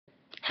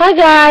Hi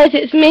guys,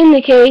 it's me,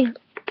 Nikki.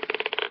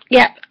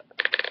 Yep,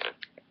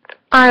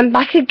 I'm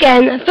back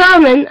again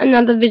filming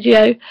another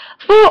video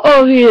for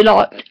all of you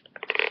lot.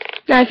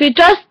 Now,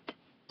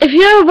 if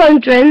you're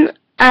wondering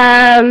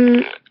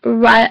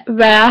where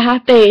I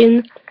have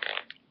been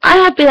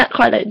at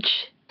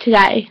college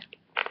today,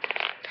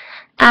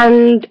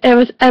 and it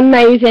was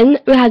amazing.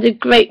 We had a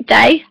great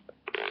day,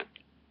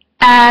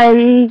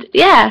 and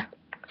yeah.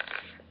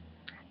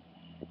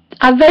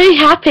 I'm very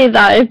happy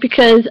though,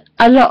 because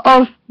a lot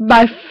of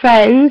my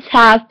friends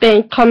have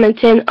been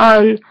commenting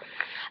on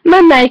my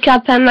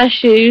makeup and my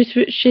shoes,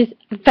 which is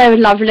very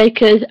lovely,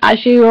 because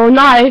as you all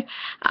know,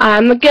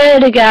 I'm a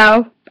girly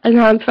girl and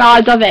I'm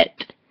proud of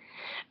it,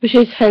 which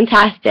is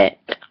fantastic.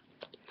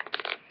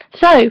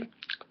 So,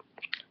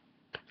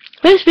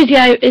 this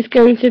video is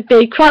going to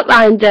be quite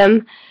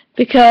random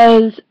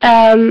because,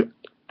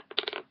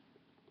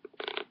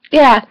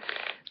 yeah,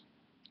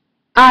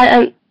 I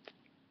am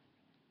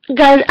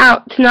going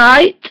out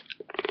tonight.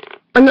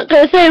 I'm not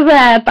going to say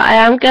where, but I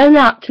am going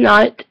out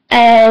tonight,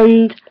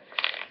 and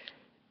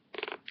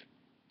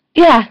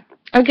yeah,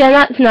 I'm going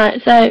out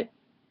tonight, so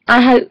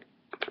I hope,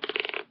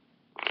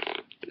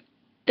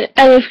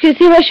 and if you can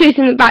see my shoes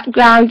in the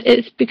background,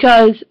 it's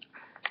because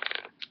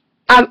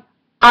I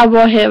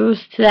wore heels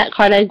to that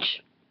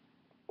college,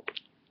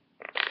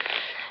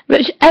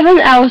 which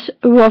everyone else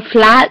wore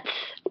flats,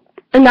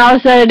 and I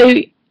was the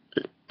only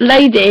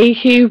lady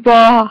who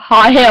wore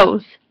high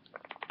heels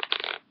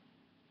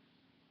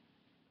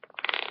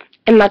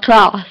in my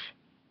class,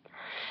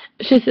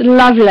 which is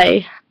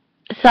lovely.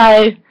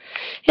 So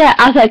yeah,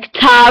 I was like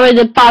towering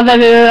above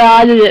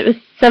everyone, and it was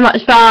so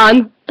much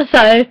fun.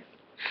 So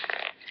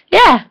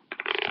yeah,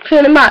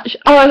 pretty much.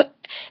 Or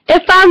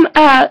if I'm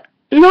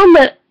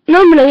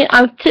normally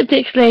I'm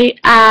typically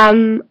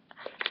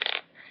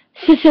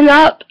sitting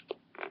up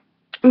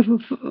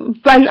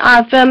when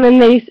I'm filming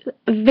these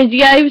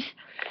videos,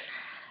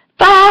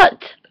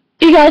 but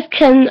you guys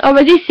can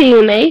already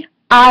see me.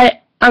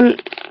 I am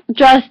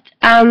just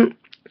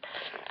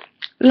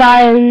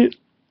lying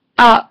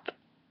up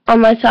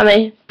on my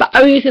tummy, but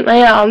I'm using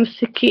my arms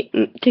to keep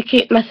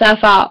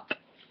myself up.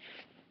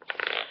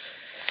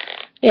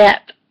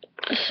 Yep.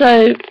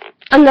 So,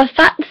 and the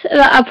fact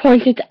that I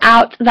pointed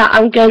out that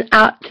I'm going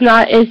out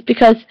tonight is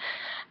because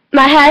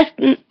my hair's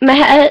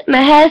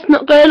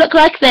not going to look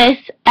like this,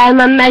 and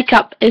my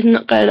makeup is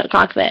not going to look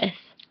like this.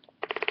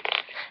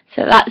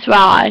 So that's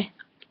why.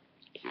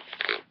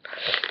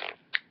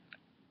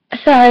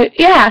 So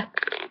yeah.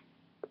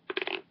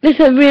 This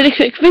is a really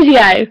quick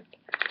video.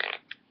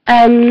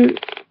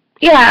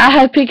 Yeah, I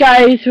hope you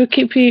guys will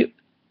keep you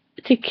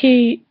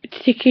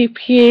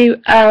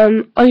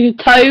on your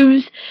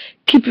toes,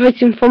 keep you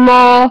waiting for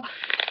more.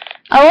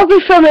 I will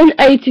be filming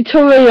a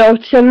tutorial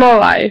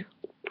tomorrow,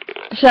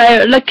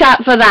 so look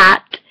out for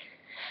that.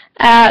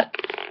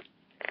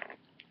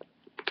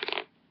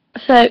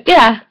 So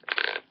yeah,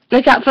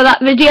 look out for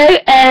that video,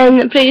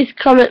 and please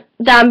comment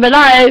down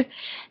below.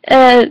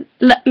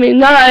 Let me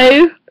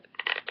know.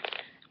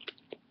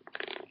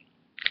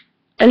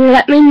 And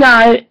let me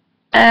know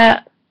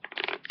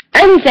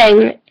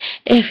anything,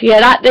 if you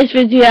like this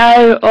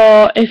video,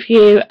 or if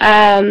you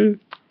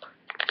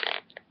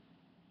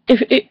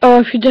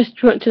if you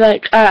just want to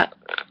like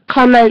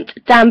comment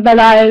down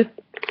below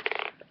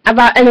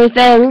about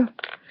anything.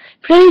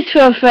 Please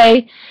feel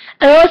free,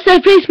 and also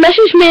please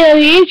message me on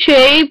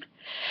YouTube.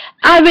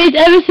 I read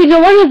every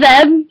single one of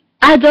them.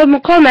 Add all my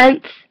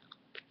comments.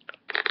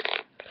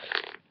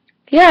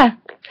 Yeah.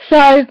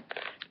 So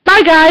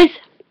bye guys.